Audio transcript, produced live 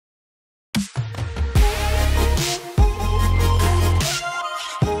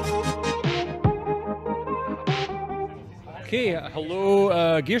Okay, hello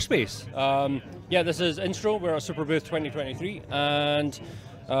Gearspace. Yeah, this is Instruo. We're at Superbooth 2023, and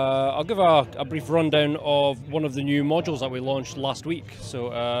I'll give a brief rundown of one of the new modules that we launched last week.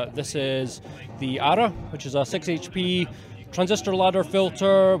 So this is the radh, which is a 6 HP transistor ladder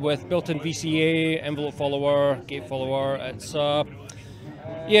filter with built-in VCA, envelope follower, gate follower. It's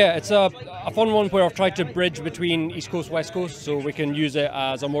it's a fun one where I've tried to bridge between East Coast, West Coast, so we can use it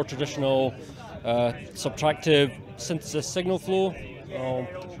as a more traditional subtractive synthesis signal flow. I'll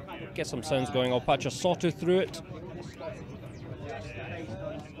get some sounds going. I'll patch a sawtooth through it.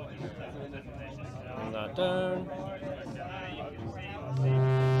 Bring that down.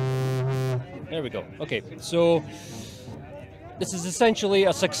 There we go. Okay, so this is essentially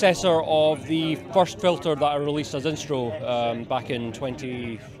a successor of the first filter that I released as Instruo back in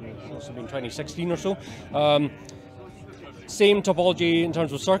 2016 or so. Same topology in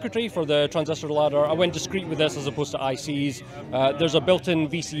terms of circuitry for the transistor ladder. I went discrete with this as opposed to ICs. There's a built-in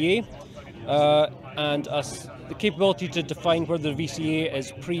VCA and the capability to define whether the VCA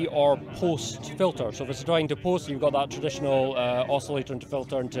is pre or post filter. So if it's trying to post, you've got that traditional oscillator into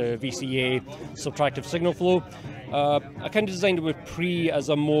filter into VCA subtractive signal flow. I kind of designed it with pre as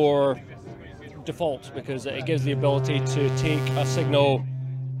a more default because it gives the ability to take a signal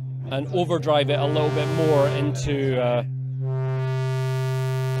and overdrive it a little bit more into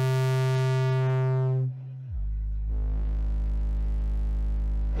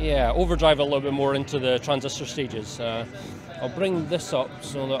overdrive it a little bit more into the transistor stages. I'll bring this up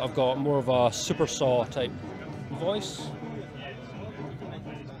so that I've got more of a super saw type voice.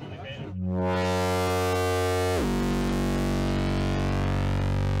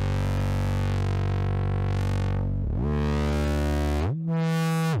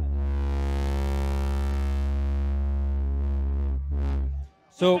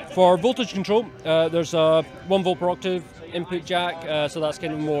 So for voltage control, there's a 1 volt per octave input jack, so that's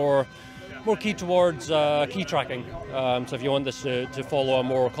kind of more key towards key tracking. So if you want this to follow a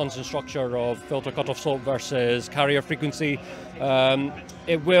more constant structure of filter cutoff slope versus carrier frequency,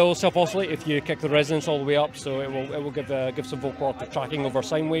 it will self-oscillate if you kick the resonance all the way up, so it will give some volt per octave tracking over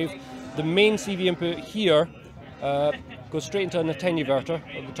sine wave. The main CV input here goes straight into an attenuverter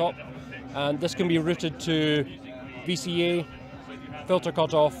at the top, and this can be routed to VCA, filter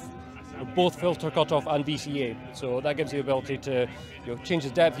cutoff, both filter cutoff and VCA. So that gives you the ability to change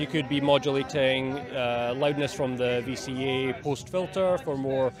the depth. You could be modulating loudness from the VCA post filter for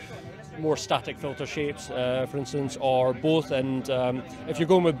more static filter shapes, for instance, or both. And if you're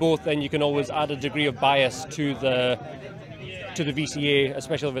going with both, then you can always add a degree of bias to the VCA,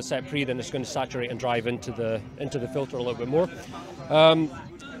 especially if it's set pre. Then it's going to saturate and drive into the filter a little bit more.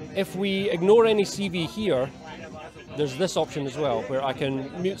 If we ignore any CV here, there's this option as well, where I can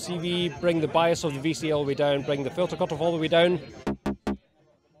mute CV, bring the bias of the VCA all the way down, bring the filter cutoff all the way down.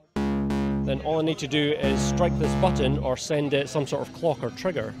 Then all I need to do is strike this button or send it some sort of clock or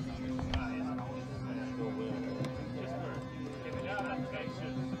trigger.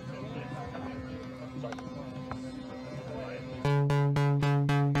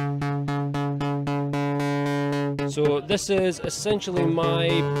 So this is essentially my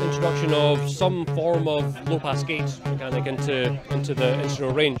introduction of some form of low-pass gate mechanic into the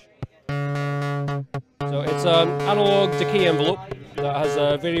Instruo range. So it's an analog decay envelope that has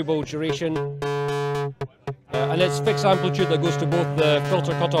a variable duration, and it's fixed amplitude that goes to both the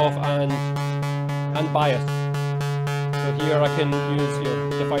filter cutoff and bias. So here I can use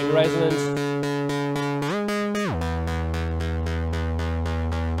define resonance.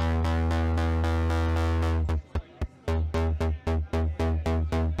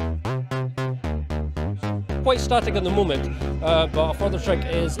 Quite static at the moment, but a further trick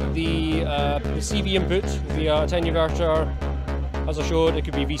is the CV input via attenuverter. As I showed, it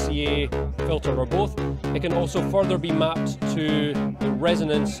could be VCA, filter, or both. It can also further be mapped to the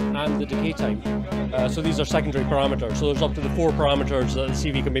resonance and the decay time. So these are secondary parameters. So there's up to the 4 parameters that the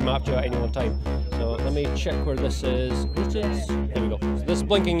CV can be mapped to at any one time. So let me check where this is routed. There we go. So this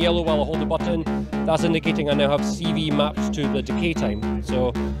blinking yellow while I hold the button, that's indicating I now have CV mapped to the decay time.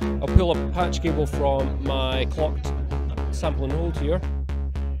 So I'll pull a patch cable from my clocked sample and hold here.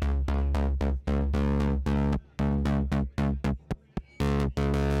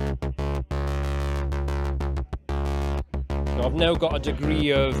 So I've now got a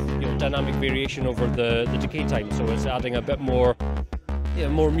degree of dynamic variation over the decay time, so it's adding a bit more,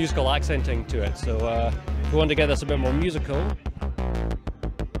 more musical accenting to it. So if we want to get this a bit more musical,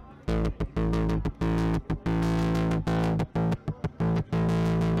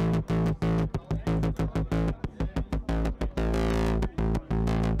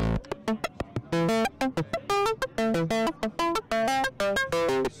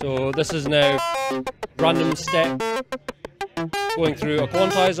 So this is now random step going through a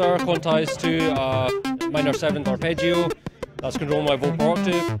quantizer, quantized to a minor 7th arpeggio. That's controlling my volt per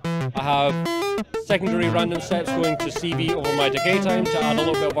octave. I have secondary random steps going to CV over my decay time to add a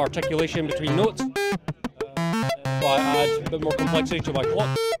little bit of articulation between notes. So I add a bit more complexity to my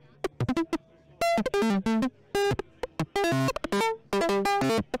clock.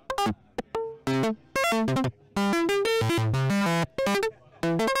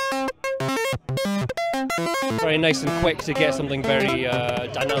 Very nice and quick to get something very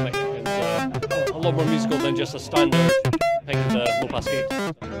dynamic and a lot more musical than just a standard picking the low pass gate.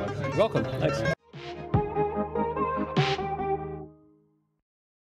 You're welcome. Thanks.